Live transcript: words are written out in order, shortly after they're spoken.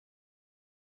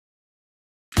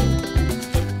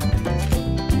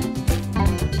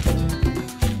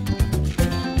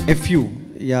FU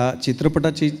या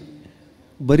चित्रपटाची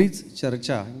बरीच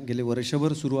चर्चा गेले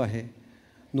वर्षभर सुरू आहे.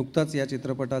 नुकताच या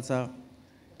चित्रपटाचा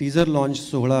टीजर लॉन्च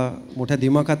सोहळा मोठ्या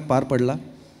दिमाखात पार पडला.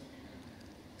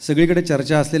 सगळीकडे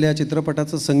चर्चा असलेल्या या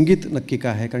चित्रपटाचं संगीत नक्की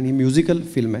काय आहे, कारण ही म्युझिकल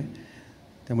फिल्म आहे.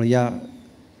 त्यामुळे या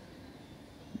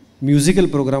म्युझिकल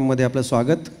प्रोग्राममध्ये आपलं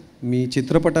स्वागत. मी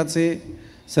चित्रपटाचे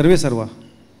सर्वेसर्वा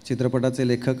चित्रपटाचे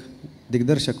लेखक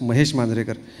दिग्दर्शक महेश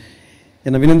मांजरेकर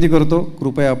यांना विनंती करतो,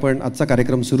 कृपया आपण आजचा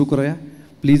कार्यक्रम सुरू करूया.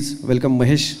 Please welcome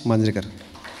Mahesh Manjrekar.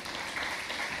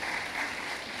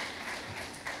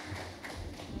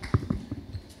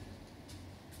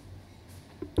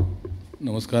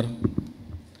 नमस्कार.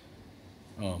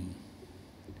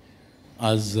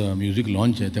 आज म्युझिक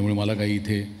लॉन्च आहे, त्यामुळे मला काही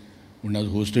इथे म्हणून आज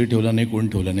होस्टही ठेवला नाही, कोण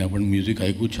ठेवला नाही. आपण म्युझिक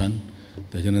ऐकू छान,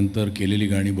 त्याच्यानंतर केलेली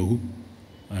गाणी बघू.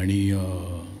 आणि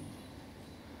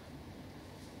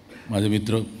माझे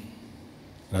मित्र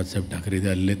राजसाहेब ठाकरे इथे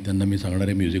आलेले आहेत, त्यांना मी सांगणार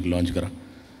आहे म्युझिक लॉन्च करा.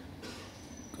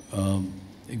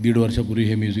 1-1.5 वर्षापूर्वी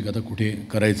हे म्युझिक आता कुठे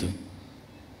करायचं,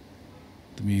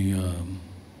 तर मी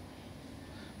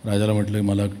राजाला म्हटलं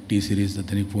मला टी सिरीज, तर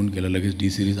त्यांनी फोन केला, लगेच टी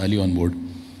सिरीज आली ऑन बोर्ड.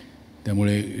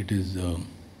 त्यामुळे इट इज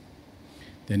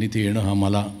त्यांनी ते येणं हा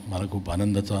मला खूप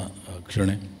आनंदाचा क्षण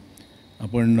आहे.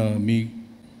 मी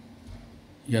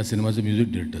या सिनेमाचे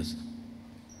म्युझिक डिरेक्टर्स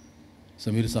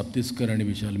समीर साप्तिस्कर आणि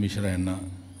विशाल मिश्रा यांना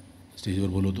स्टेजवर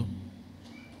बोलवतो.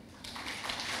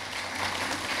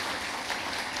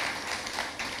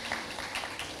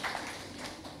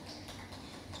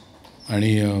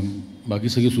 आणि बाकी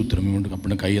सगळी सूत्र मी म्हणतो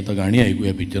आपण काही आता गाणी ऐकू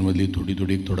या पिक्चरमधली.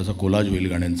 थोडी थोडासा कोलाज होईल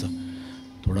गाण्यांचा,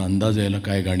 थोडा अंदाज यायला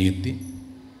काय गाणी आहेत ती.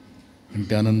 आणि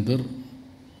त्यानंतर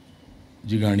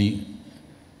जी गाणी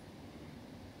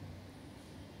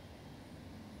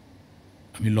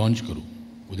आम्ही लॉन्च करू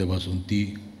उद्यापासून ती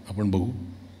आपण बघू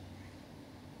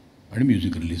आणि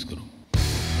म्युझिक रिलीज करू.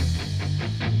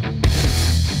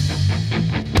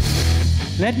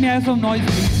 Let me have some noise,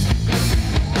 please.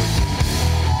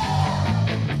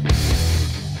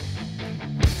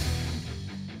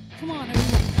 Come on,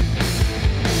 everyone.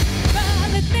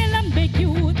 बाल इतने लंबे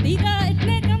क्यों, दीदा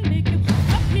इतने गंदे क्यों,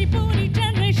 अपनी पूरी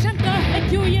जनरेशन का है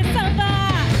क्यों ये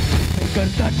सवाल.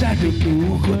 करता टैटू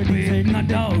क्यों, घड़ी से ना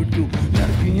डाउट क्यों,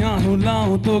 लड़कियां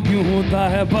हुलाऊं तो क्यों होता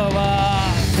है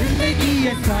बवाल. जिंदगी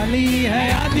ये साली है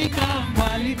आधी काम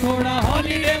वाली, थोड़ा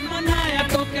हॉलीडे मनाया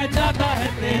तो क्या जाता है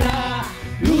तेरा.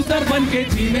 लूजर बन के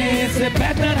जीने से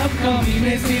बेहतर हम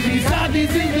कमीने, सीधी सादी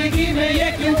जिंदगी में ये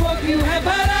क्यों वो क्यों है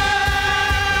भरा.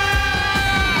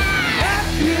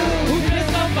 उठे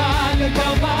सवाल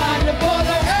जवाल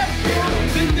बोलो,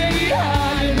 जिंदगी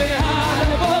हाल में हाल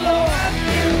बोलो.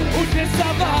 उठे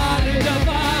सवाल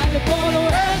जवाल बोलो.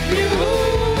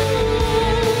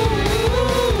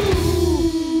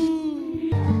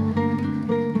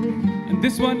 And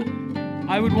this one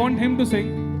I would want him to sing,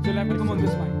 so let me come on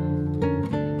this mic.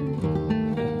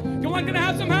 Come on, can I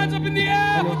have some hands up in the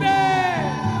air for that?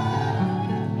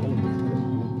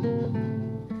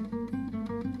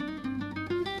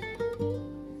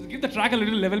 Give the track a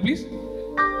little level, please.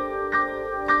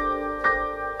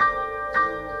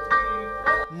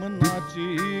 मनाची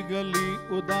गली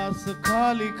उदास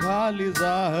खाली खाली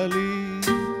झाली,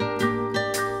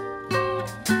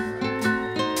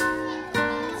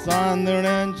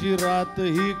 चांदण्यांची रात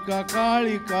ही का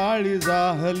काळी काळी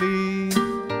झाली.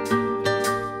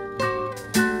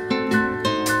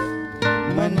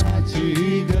 मनाची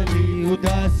गली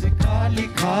उदास खाली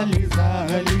खाली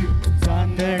झाली,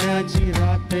 चांदण्याची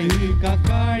रात ही का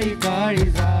काळी काळी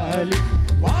झाली.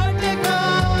 वाटे का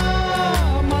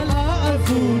मला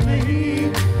अजूनही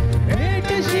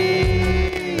भेटशील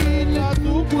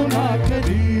तू पुन्हा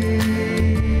कधी.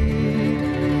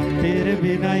 तेरे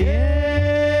बिना ये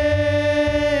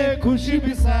खुशी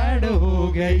भी सैड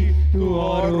हो गई, तू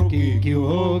औरों की क्यों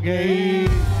हो गई.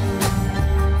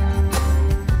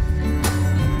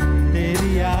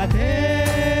 तेरी यादें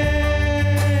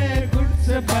खुद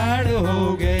से बैड हो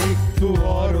गई, तू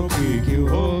औरों की क्यों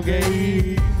हो गई.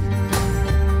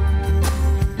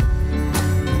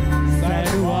 सैड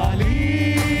वाली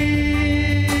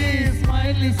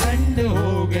स्माइली सेंड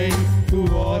हो गई, तू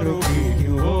औरों की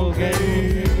क्यों हो गई.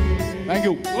 Thank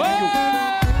you.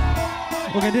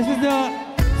 Okay, this is the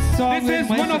song. This is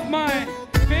one of my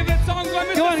favorite songs by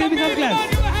Mr. Samir. Give me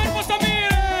a hand for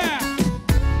Samir.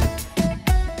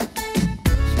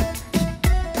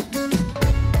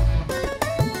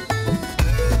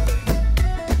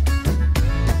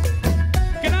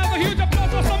 Can I have a huge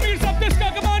applause for Samir Saptiska?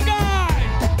 Come on, guys.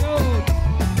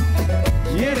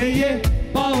 ये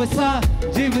पावसा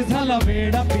जीव झाला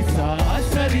वेडा पिसा,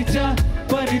 सरीच्या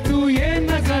परी तू ये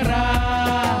नजरा.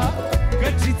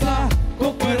 गच्चीचा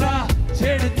कोपरा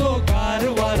छेडतो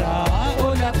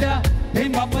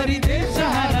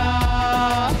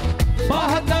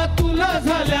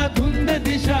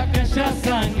कशा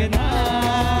सांगना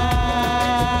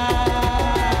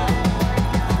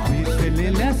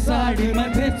भिजलेल्या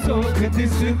साडीमध्ये चोख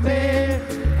दिसते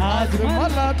आज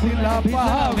मला तिला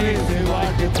पाहावेसे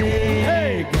वाटते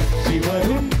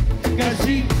गच्चीवरून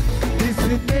कशी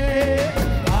दिसते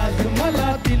आज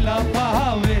मला तिला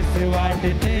पाहावेसे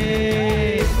वाटते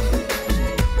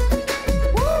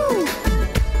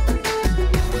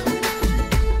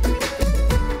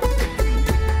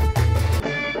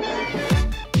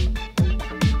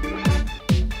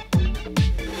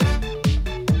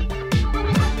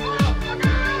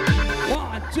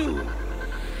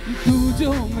तू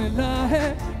जो मिला है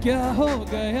क्या हो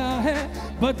गया है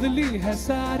बदली है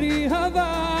सारी हवा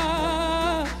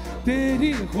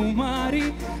तेरी खुमारी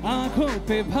आंखों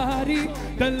पे भारी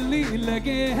तल्ली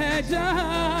लगे है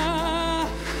जहां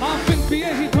आप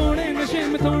पिए ही थोड़े नशे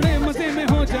में थोड़े मजे में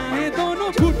हो जाए दोनों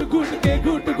घुट घुट के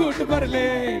घुट भर ले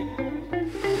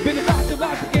बिन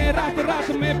बात के रात रात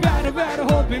में प्यार व्यार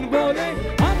हो बिन बोले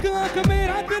आंख आंख में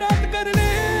रात रात कर ले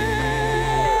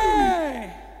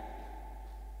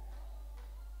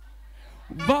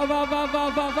वाह वाह वाह वाह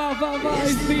वाह वाह वाह वाह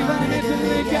इस दीवाने दिल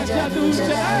ने क्या जादू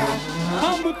चलाया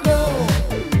हमको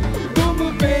तुम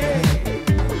पे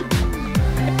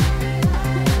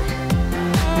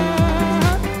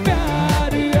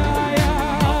प्यार आया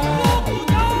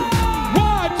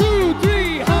 1 2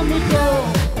 3 हमको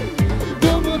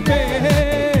तुम पे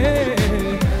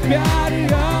प्यार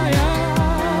आया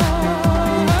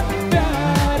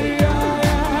प्यार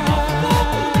आया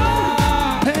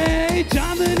हे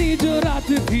चांदनी जो रात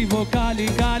थी वो काली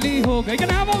काली हो गई Can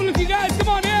I have all of you guys come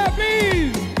on here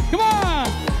please come on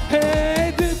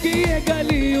hey दिल की ये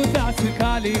गली उदास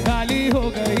खाली खाली हो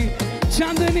गई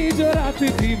चांदनी जो रात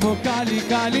थी वो काली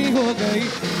काली हो गई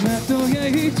मैं तो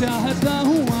यही चाहता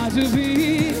हूँ आज भी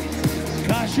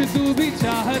काश तू भी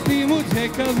चाहती मुझे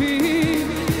कभी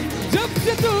जब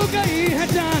से तू गई है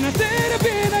जान तेरे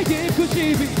बिना ये खुशी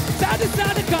भी साथ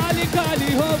साथ काली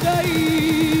काली हो गई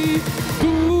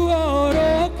तू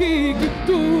औरों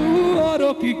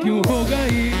की क्यों हो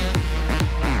गई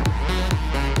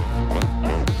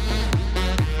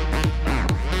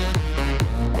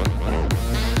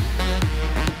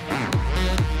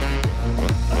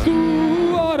तू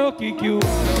औरों की क्यों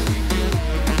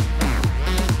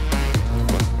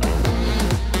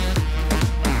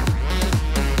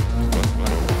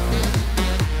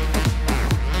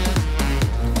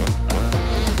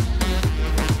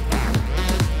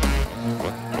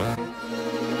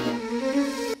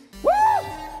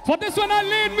For this one, I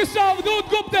lead Mr. Avadut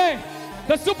Gupte,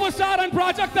 the superstar and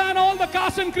project and all the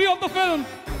cast and crew of the film.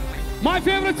 My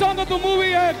favorite song of the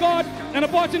movie, I got an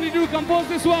opportunity to compose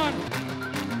this one.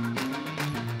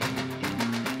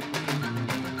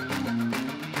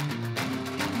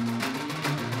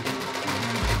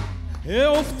 हे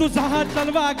उफ तुझा हा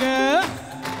तलवा ग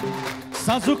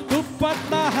साजूक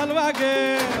तुपातला हलवा ग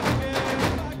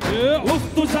हे उफ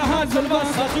तुझा हा जलवा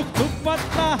साजूक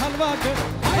तुपातला हलवा ग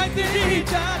तुझी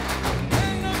जान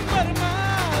नंबर मा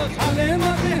झाले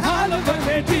माझे हाल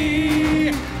बघेती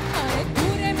अरे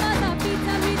पुरे माझा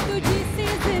पिता मी तुझी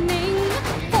सीझनिंग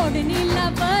फोडणीला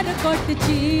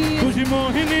बरकोटची तुझी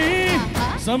मोहिनी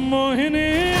सम्मोहिनी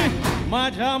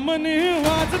माझ्या मनी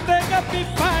वाजते का ती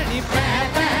पाणी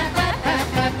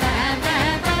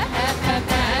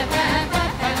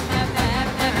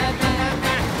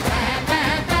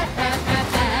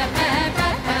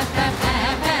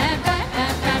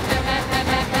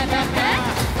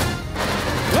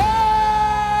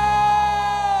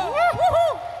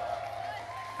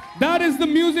That is the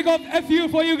music of FU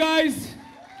for you guys.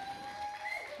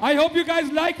 I hope you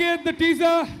guys like it, the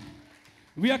teaser.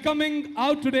 We are coming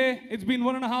out today. It's been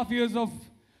 1.5 years of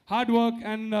hard work,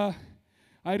 and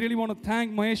I really want to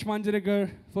thank Mahesh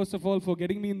Manjrekar, first of all, for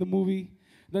getting me in the movie,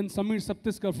 then Samir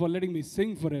Saptiskar for letting me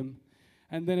sing for him,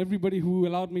 and then everybody who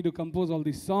allowed me to compose all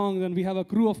these songs. And we have a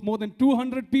crew of more than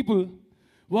 200 people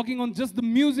working on just the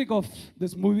music of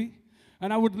this movie.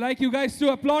 And I would like you guys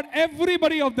to applaud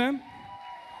everybody of them.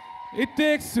 It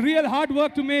takes real hard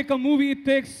work to make a movie. It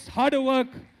takes harder work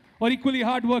or equally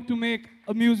hard work to make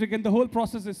a music, and the whole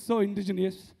process is so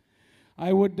indigenous.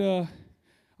 I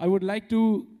would like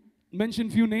to mention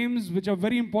few names which are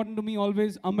very important to me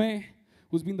always. Amay,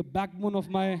 who's been the backbone of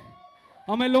my...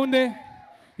 Amay Londe,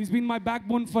 he's been my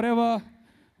backbone forever.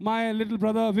 My little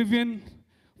brother, Vivian,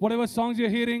 whatever songs you're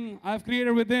hearing, I've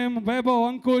created with him.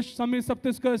 Vaibhav, Ankush, Samir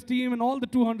Saptiskar's team, and all the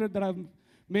 200 that have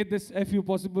made this FU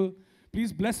possible.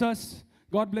 Please bless us.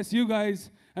 God bless you guys.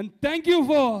 And thank you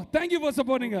for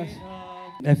supporting us.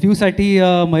 FU साठी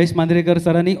महेश मांजरेकर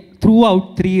सरांनी through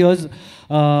out 3 years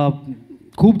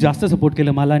खूप जास्त support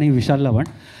केलं मला आणि विशालला पण.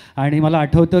 आणि मला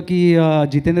आठवतं की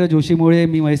जितेंद्र जोशीमुळे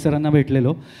मी महेश सरांना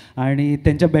भेटलेलो आणि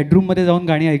त्यांच्या बेडरूममध्ये जाऊन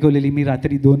गाणी ऐकवलेली मी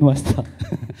रात्री 2 वाजता.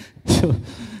 So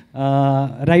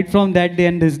right from that day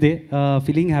and this day,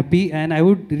 feeling happy, and I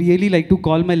would really like to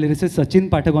call my lyricist Sachin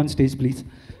Pathak on stage, please.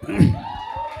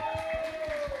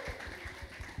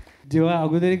 जेव्हा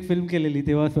अगोदर एक फिल्म केलेली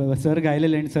तेव्हा सर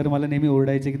गायलेले आणि सर मला नेहमी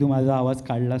ओरडायचे की तू माझा आवाज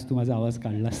काढलास, तू माझा आवाज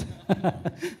काढलास.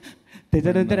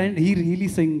 त्याच्यानंतर and he really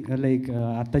Singh like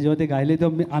आत्ता जेव्हा ते गायले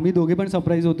तेव्हा आम्ही दोघे पण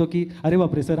सरप्राईज होतो की अरे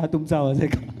बापरे सर हा तुमचा आवाज आहे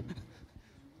का.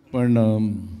 पण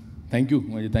थँक्यू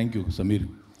म्हणजे थँक्यू समीर.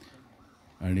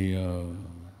 आणि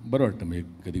बरं वाटतं म्हणजे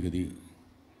कधी कधी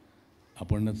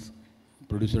आपणच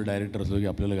प्रोड्युसर डायरेक्टर असलो की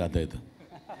आपल्याला गाता येतं.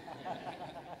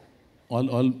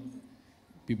 All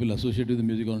people associate with the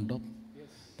music on top.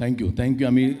 Thank you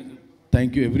आम्ही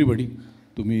थँक्यू एव्हरीबडी.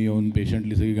 तुम्ही येऊन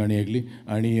पेशंटली सगळी गाणी ऐकली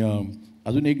आणि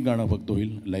अजून एक गाणं फक्त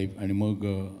होईल लाईव्ह आणि मग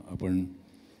आपण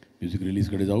म्युझिक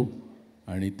रिलीजकडे जाऊ.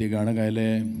 आणि ते गाणं गायलं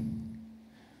आहे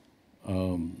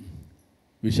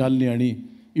विशालने आणि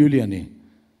युलियाने.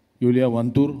 Yulia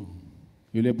वांतूर.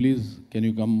 Yulia, please, can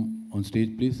you come on stage,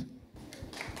 please?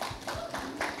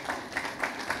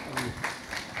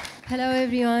 Hello,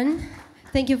 everyone.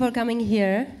 Thank you for coming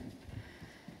here.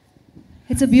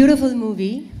 It's a beautiful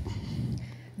movie,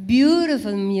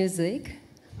 beautiful music.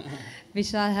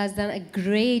 Vishal has done a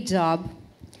great job.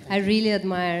 I really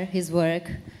admire his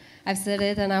work. I've said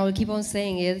it and I will keep on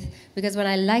saying it because when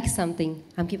I like something,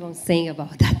 I'm keep on saying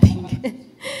about that thing.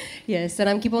 Yes, and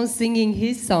I'm keep on singing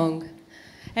his song.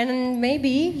 And maybe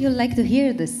you'll like to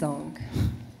hear this song.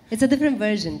 It's a different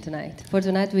version tonight. For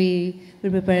tonight, we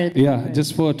prepared. Yeah,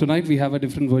 just for tonight, we have a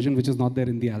different version which is not there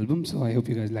in the album. So I hope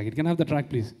you guys like it. Can I have the track,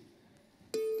 please?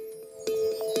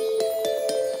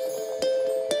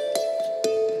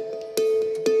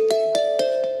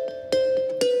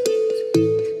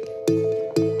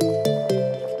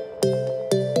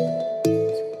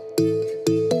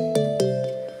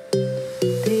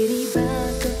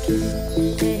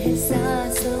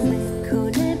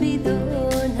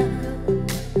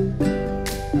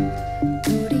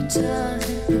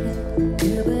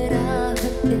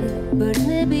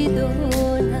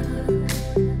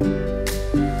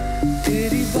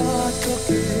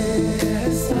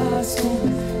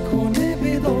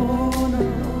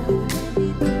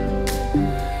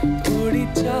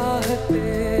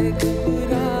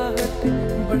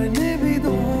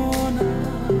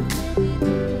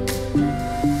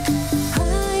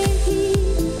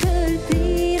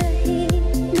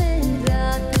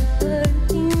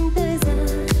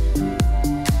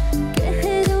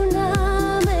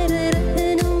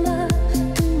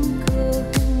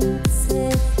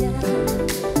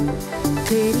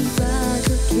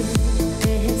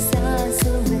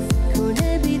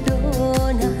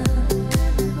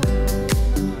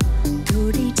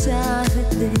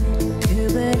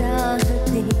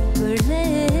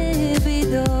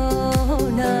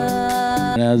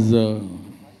 आज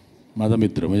माझा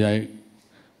मित्र म्हणजे I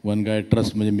one guy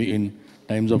trust म्हणजे मी in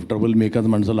times of trouble me एकाच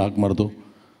माणसाला हाक मारतो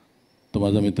तो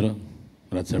माझा मित्र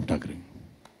राजसाहेब Thackeray.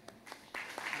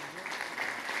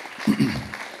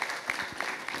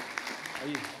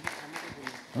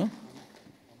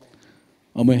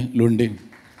 Amay Londhe.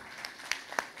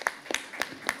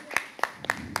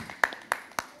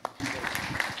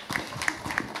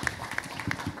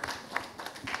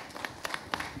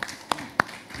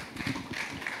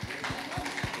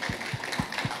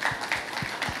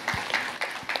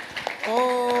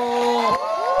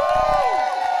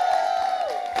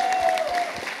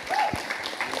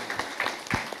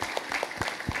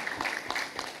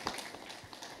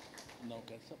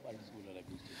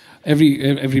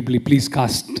 Everybody, please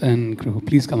cast and crew,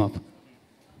 please come up.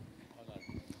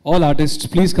 All artists,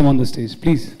 please come on the stage,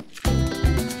 please.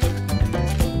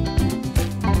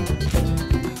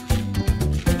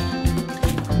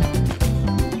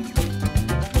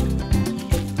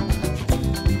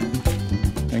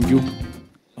 Thank you.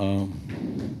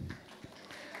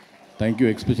 Thank you,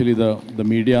 especially the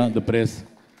media, the press.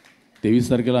 23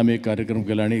 तारखेला आम्ही एक कार्यक्रम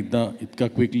केला आणि इतका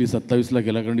क्विकली 27ला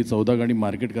केला कारण 14 गाणी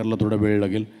मार्केट करायला थोडा वेळ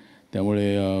लागेल. त्यामुळे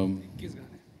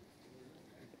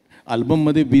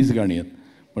अल्बममध्ये 20 गाणी आहेत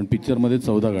पण पिक्चरमध्ये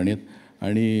 14 गाणी आहेत.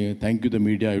 आणि थँक्यू द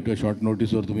मीडिया. एवढ्या शॉर्ट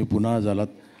नोटीसवर तुम्ही पुन्हा आज आलात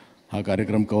हा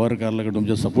कार्यक्रम कव्हर करायला. कारण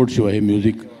तुमच्या सपोर्टशिवाय हे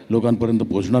म्युझिक लोकांपर्यंत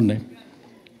पोहोचणार नाही.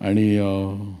 आणि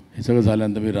हे सगळं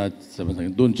झाल्यानंतर मी राजसाहेबांना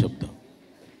सांगितलं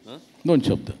 2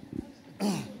 शब्द.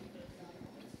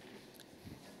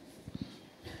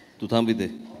 तू थांब इथे.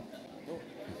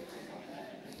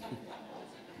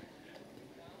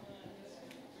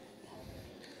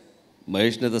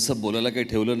 महेशने तसं बोलायला काही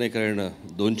ठेवलं नाही कारण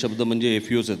 2 शब्द म्हणजे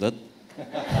एफयूज येतात.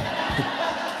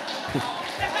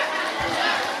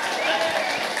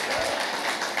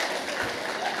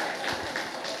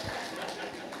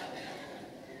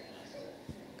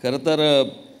 खरं तर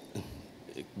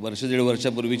एक वर्ष दीड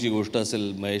वर्षापूर्वीची गोष्ट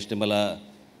असेल. महेशने मला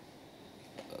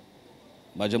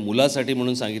माझ्या मुलासाठी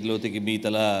म्हणून सांगितलं होतं की मी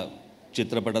त्याला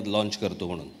चित्रपटात लॉन्च करतो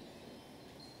म्हणून.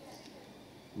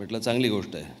 म्हटलं चांगली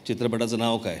गोष्ट आहे. चित्रपटाचं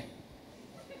नाव काय?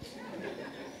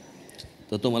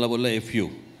 तर तो मला बोलला FU.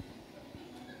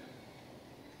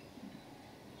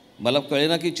 मला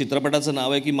कळेना की चित्रपटाचं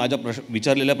नाव आहे की माझ्या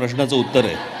विचारलेल्या प्रश्नाचं उत्तर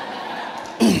आहे.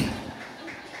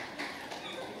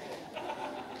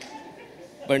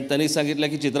 पण त्यांनी सांगितलं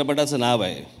की चित्रपटाचं नाव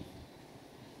आहे.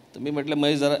 तर मी म्हटलं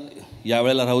महेश जरा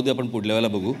यावेळेला राहू दे, आपण पुढल्या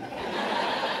वेळेला बघू.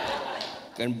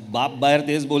 कारण बाप बाहेर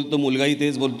तेच बोलतो, मुलगाही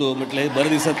तेच बोलतो. म्हटलं हे बरं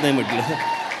दिसत नाही. म्हटलं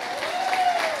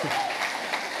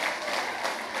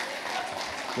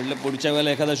पुढच्या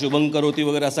वेळेला एखादा शुभंकर होती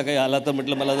वगैरे असा काही आला तर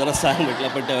म्हटलं मला जरा सांग. म्हटलं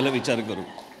आपण त्यावेळेला विचार करू.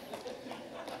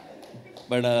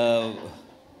 पण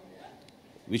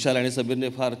विशाल आणि समीरने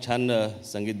फार छान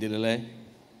संगीत दिलेलं आहे.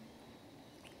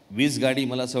 20 गाणी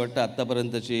मला असं वाटतं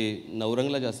आत्तापर्यंतची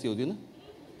नवरंगला जास्ती होती ना,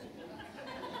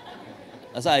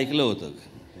 असं ऐकलं होतं,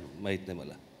 माहीत नाही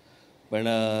मला. पण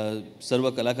सर्व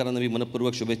कलाकारांना मी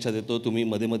मनपूर्वक शुभेच्छा देतो. तुम्ही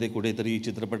मध्ये मध्ये कुठेतरी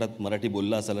चित्रपटात मराठी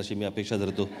बोलला असाल अशी मी अपेक्षा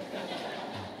धरतो.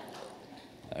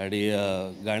 आणि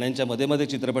गाण्यांच्या मध्ये मध्ये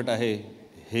चित्रपट आहे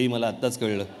हेही मला आत्ताच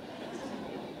कळलं.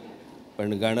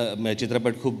 पण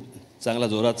चित्रपट खूप चांगला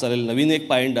जोरात चालेल. नवीन एक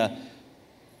पायंडा.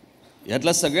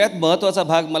 यातला सगळ्यात महत्त्वाचा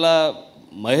भाग मला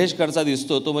महेशकडचा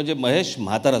दिसतो, तो म्हणजे महेश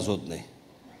म्हाताराच होत नाही.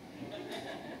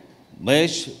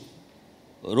 महेश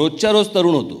रोजच्या रोज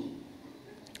तरुण होतो.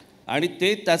 आणि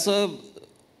ते त्याचं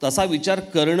तसा विचार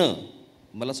करणं,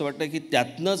 मला असं वाटतं की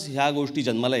त्यातनंच ह्या गोष्टी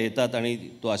जन्माला येतात आणि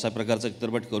तो अशा प्रकारचा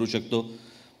चित्रपट करू शकतो.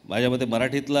 माझ्या मते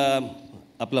मराठीतला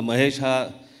आपला महेश हा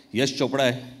यश चोपडा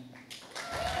आहे.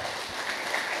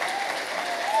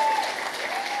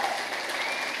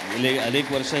 गेले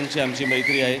अनेक वर्षांची आमची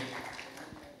मैत्री आहे.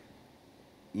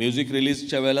 म्युझिक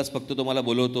रिलीजच्या वेळेलाच फक्त तो मला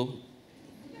बोलवतो,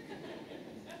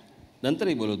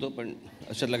 नंतरही बोलवतो, पण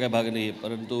अशातला काय भाग नाही आहे.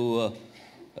 परंतु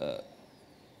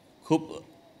खूप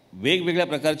वेगवेगळ्या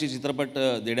प्रकारचे चित्रपट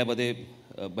देण्यामध्ये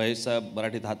महेशचा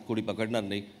मराठीत हातखोडी पकडणार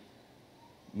नाही.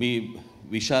 मी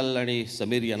विशाल आणि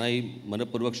समीर यांनाही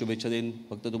मनपूर्वक शुभेच्छा देईन.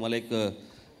 फक्त तुम्हाला एक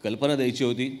कल्पना द्यायची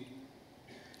होती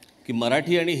की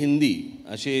मराठी आणि हिंदी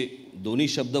असे दोन्ही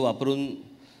शब्द वापरून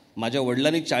माझ्या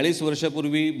वडिलांनी 40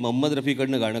 वर्षापूर्वी मोहम्मद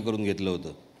रफीकडनं गाणं करून घेतलं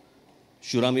होतं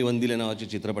शुरामी वंदिले नावाच्या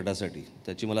चित्रपटासाठी.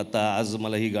 त्याची मला आता आज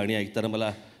मला ही गाणी ऐकताना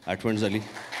मला आठवण झाली.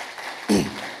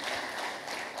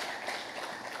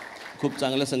 खूप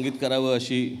चांगलं संगीत करावं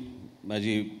अशी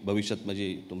माझी भविष्यात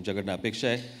माझी तुमच्याकडनं अपेक्षा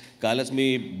आहे. कालच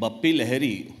मी बप्पी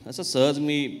लहरी असं सहज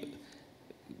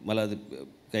मला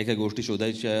काही काही गोष्टी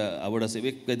शोधायची आवड असेल.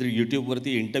 एक काहीतरी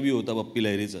यूट्यूबवरती इंटरव्ह्यू होता बप्पी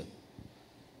लहरीचा.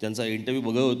 त्यांचा इंटरव्ह्यू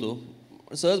बघत होतो.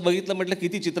 सहज बघितलं, म्हटलं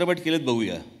किती चित्रपट केलेत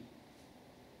बघूया.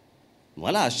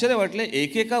 मला आश्चर्य वाटलं,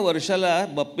 एकेका वर्षाला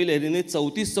बप्पी लहरीने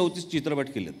 34 चित्रपट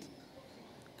केलेत.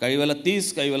 काही वेळेला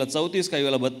 30, काही वेळेला 34, काही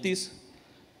वेळेला 32.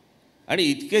 आणि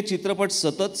इतके चित्रपट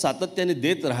सतत सातत्याने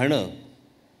देत राहणं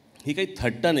ही काही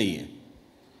थट्टा नाही आहे.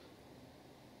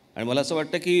 आणि मला असं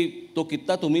वाटतं की तो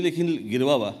कित्ता तुम्ही देखील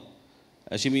गिरवावा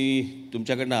अशी मी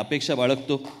तुमच्याकडनं अपेक्षा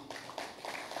बाळगतो.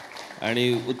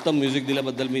 आणि उत्तम म्युझिक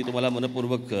दिल्याबद्दल मी तुम्हाला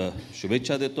मनपूर्वक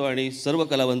शुभेच्छा देतो. आणि सर्व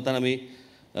कलावंतांना मी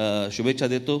शुभेच्छा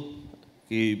देतो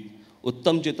की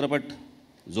उत्तम चित्रपट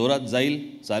जोरात जाईल,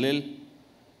 चालेल.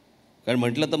 कारण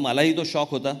म्हटलं तर मलाही तो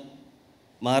शॉक होता,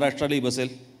 महाराष्ट्रालाही बसेल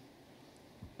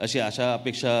अशी आशा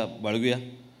अपेक्षा बाळगूया.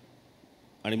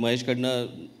 आणि महेशकडनं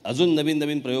अजून नवीन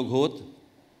नवीन प्रयोग होत.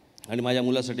 आणि माझ्या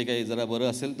मुलासाठी काही जरा बरं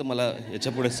असेल तर मला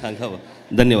याच्यापुढे सांगावं.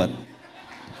 धन्यवाद.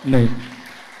 नाही,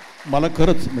 मला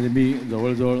खरंच म्हणजे मी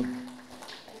जवळजवळ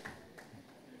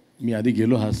मी आधी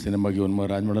गेलो हा सिनेमा घेऊन. मग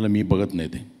राज म्हणाला मी बघत नाही,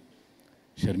 ते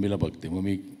शर्मिला बघते. मग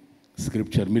मी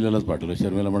स्क्रिप्ट शर्मिलालाच पाठवलं.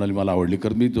 शर्मिला म्हणाली मला आवडली.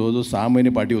 कारण मी जवळजवळ 6 महिने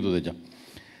पाठी होतो त्याच्या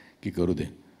की करू दे,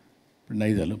 पण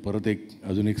नाही झालं. परत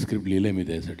अजून एक स्क्रिप्ट लिहिलं आहे मी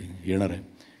त्यासाठी, येणार आहे.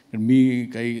 पण मी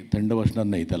काही थंड बसणार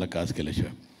नाही त्याला कास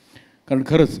केल्याशिवाय. कारण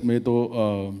खरंच म्हणजे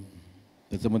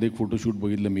त्याच्यामध्ये एक फोटोशूट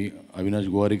बघितलं मी, अविनाश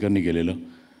गोवारीकरनी केलेलं.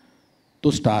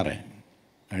 तो स्टार आहे.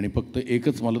 आणि फक्त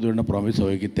एकच मला त्यांना प्रॉमिस हवं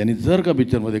आहे की त्यांनी जर का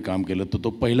पिक्चरमध्ये काम केलं तर तो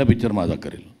पहिला पिक्चर माझा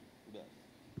करेल.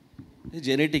 हे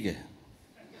जेनेटिक आहे.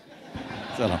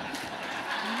 चला,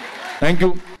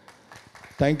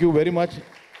 थँक्यू व्हेरी मच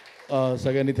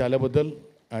सगळ्यांनी इथे आल्याबद्दल.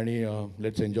 आणि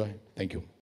लेट्स एन्जॉय. थँक्यू.